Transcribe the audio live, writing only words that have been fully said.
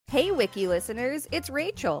Hey, Wiki listeners, it's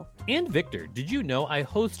Rachel. And Victor, did you know I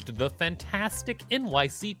host the fantastic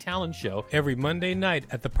NYC Talent Show every Monday night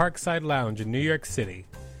at the Parkside Lounge in New York City?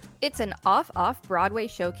 It's an off-Broadway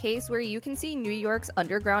showcase where you can see New York's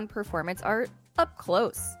underground performance art up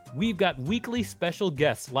close. We've got weekly special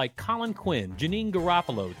guests like Colin Quinn, Janine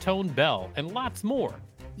Garofalo, Tone Bell, and lots more.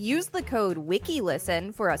 Use the code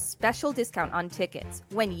WIKILISTEN for a special discount on tickets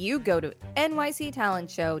when you go to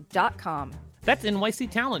nyctalentshow.com. That's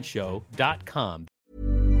nyctalentshow.com.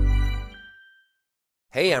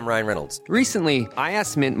 Hey, I'm Ryan Reynolds. Recently, I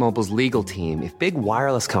asked Mint Mobile's legal team if big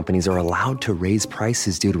wireless companies are allowed to raise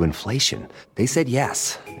prices due to inflation. They said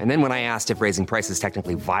yes. And then when I asked if raising prices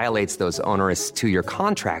technically violates those onerous two-year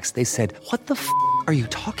contracts, they said, "What the f*** are you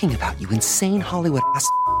talking about, you insane Hollywood ass?"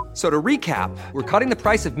 So to recap, we're cutting the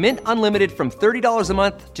price of Mint Unlimited from $30 a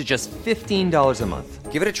month to just $15 a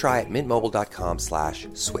month. Give it a try at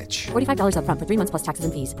mintmobile.com/switch. $45 up front for 3 months plus taxes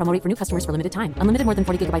and fees. Promo rate for new customers for limited time. Unlimited more than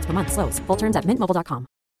 40 gigabytes per month. Slows full terms at mintmobile.com.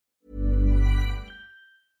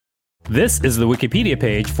 This is the Wikipedia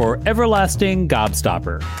page for Everlasting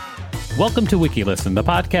Gobstopper. Welcome to WikiListen, the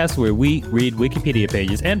podcast where we read Wikipedia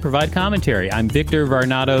pages and provide commentary. I'm Victor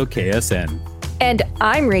Varnado, KSN. And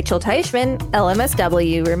I'm Rachel Teichman,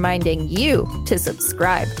 LMSW, reminding you to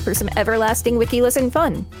subscribe for some everlasting WikiListen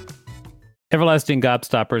fun. Everlasting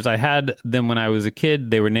Gobstoppers. I had them when I was a kid.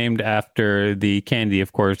 They were named after the candy,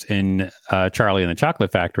 of course, in Charlie and the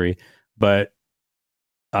Chocolate Factory. But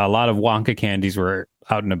a lot of Wonka candies were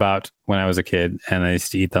out and about when I was a kid, and I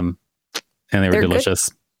used to eat them, and they're delicious.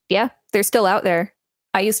 Good. Yeah, they're still out there.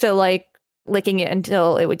 I used to like licking it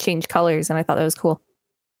until it would change colors, and I thought that was cool.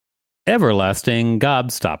 Everlasting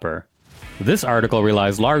Gobstopper. This article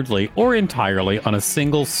relies largely or entirely on a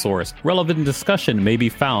single source. Relevant discussion may be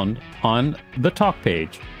found on the talk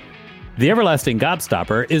page. The Everlasting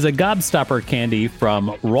Gobstopper is a gobstopper candy from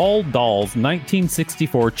Roald Dahl's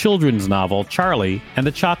 1964 children's novel Charlie and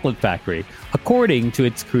the Chocolate Factory. According to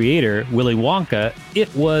its creator, Willy Wonka, it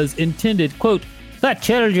was intended, quote, for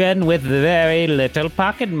children with very little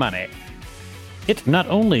pocket money. It not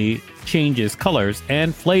only changes colors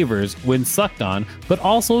and flavors when sucked on, but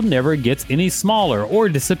also never gets any smaller or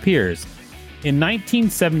disappears. In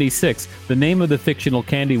 1976, the name of the fictional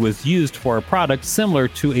candy was used for a product similar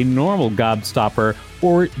to a normal gobstopper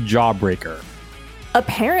or jawbreaker.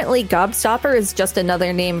 Apparently, Gobstopper is just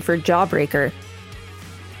another name for jawbreaker.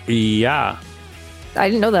 Yeah. I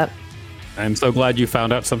didn't know that. I'm so glad you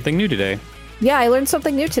found out something new today. Yeah, I learned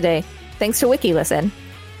something new today, thanks to WikiListen.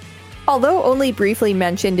 Although only briefly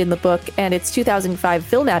mentioned in the book and its 2005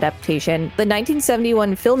 film adaptation, the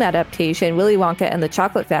 1971 film adaptation Willy Wonka and the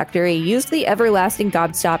Chocolate Factory used the everlasting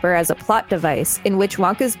Gobstopper as a plot device in which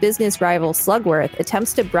Wonka's business rival Slugworth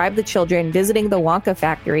attempts to bribe the children visiting the Wonka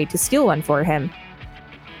factory to steal one for him.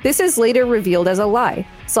 This is later revealed as a lie.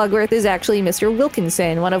 Slugworth is actually Mr.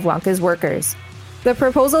 Wilkinson, one of Wonka's workers. The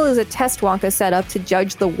proposal is a test Wonka set up to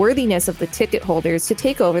judge the worthiness of the ticket holders to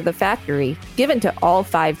take over the factory, given to all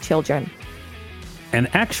 5 children. An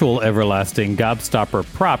actual everlasting Gobstopper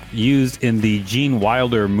prop used in the Gene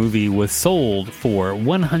Wilder movie was sold for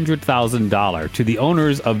 $100,000 to the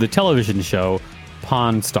owners of the television show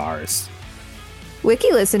Pawn Stars.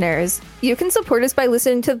 Wiki listeners, you can support us by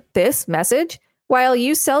listening to this message while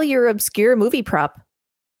you sell your obscure movie prop.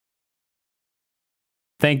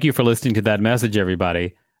 Thank you for listening to that message,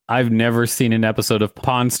 everybody. I've never seen an episode of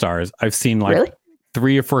Pawn Stars. I've seen like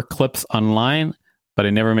 3 or 4 clips online, but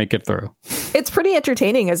I never make it through. It's pretty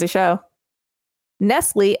entertaining as a show.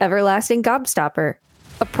 Nestle Everlasting Gobstopper.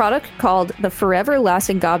 A product called the Forever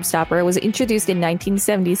Lasting Gobstopper was introduced in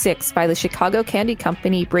 1976 by the Chicago candy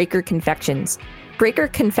company Breaker Confections. Breaker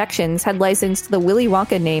Confections had licensed the Willy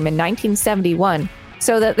Wonka name in 1971,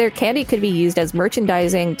 so that their candy could be used as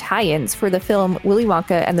merchandising tie-ins for the film Willy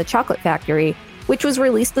Wonka and the Chocolate Factory, which was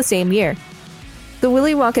released the same year. The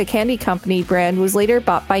Willy Wonka Candy Company brand was later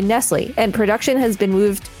bought by Nestle, and production has been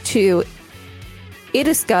moved to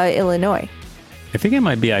Itasca, Illinois. I think it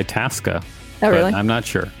might be Itasca. Oh, really? I'm not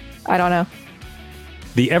sure. I don't know.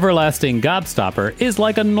 The Everlasting Gobstopper is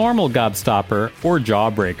like a normal gobstopper or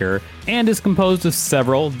jawbreaker and is composed of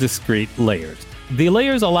several discrete layers. The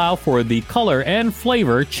layers allow for the color and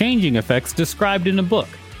flavor changing effects described in a book.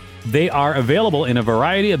 They are available in a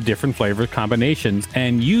variety of different flavor combinations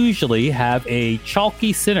and usually have a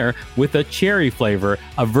chalky center with a cherry flavor.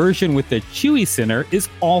 A version with a chewy center is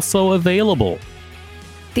also available.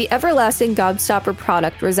 The Everlasting Gobstopper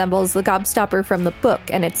product resembles the Gobstopper from the book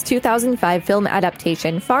and its 2005 film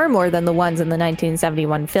adaptation far more than the ones in the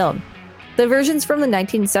 1971 film. The versions from the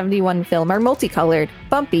 1971 film are multicolored,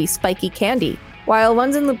 bumpy, spiky candy, while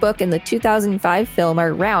ones in the book and the 2005 film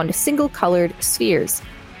are round, single-colored spheres.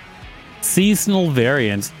 Seasonal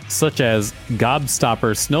variants such as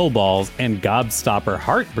Gobstopper Snowballs and Gobstopper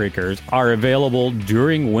Heartbreakers are available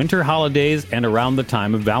during winter holidays and around the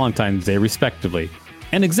time of Valentine's Day, respectively.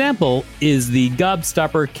 An example is the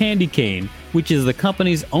Gobstopper Candy Cane, which is the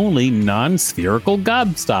company's only non-spherical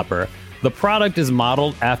Gobstopper. The product is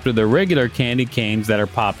modeled after the regular candy canes that are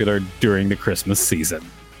popular during the Christmas season.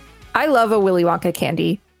 I love a Willy Wonka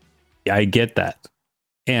candy. I get that.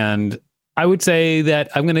 And I would say that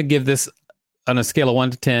I'm going to give this, on a scale of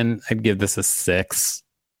 1 to 10, I'd give this a 6.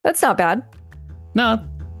 That's not bad. No,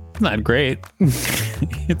 it's not great.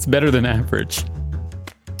 It's better than average.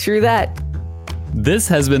 True that. This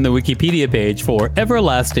has been the Wikipedia page for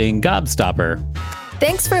Everlasting Gobstopper.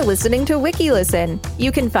 Thanks for listening to WikiListen.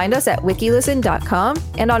 You can find us at wikilisten.com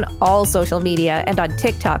and on all social media and on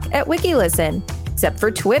TikTok at WikiListen, except for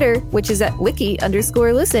Twitter, which is at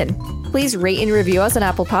wiki_listen. Please rate and review us on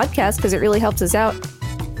Apple Podcasts because it really helps us out.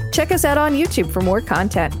 Check us out on YouTube for more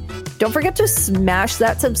content. Don't forget to smash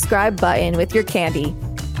that subscribe button with your candy.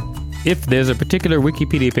 If there's a particular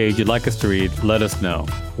Wikipedia page you'd like us to read, let us know.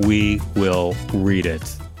 We will read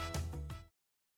it.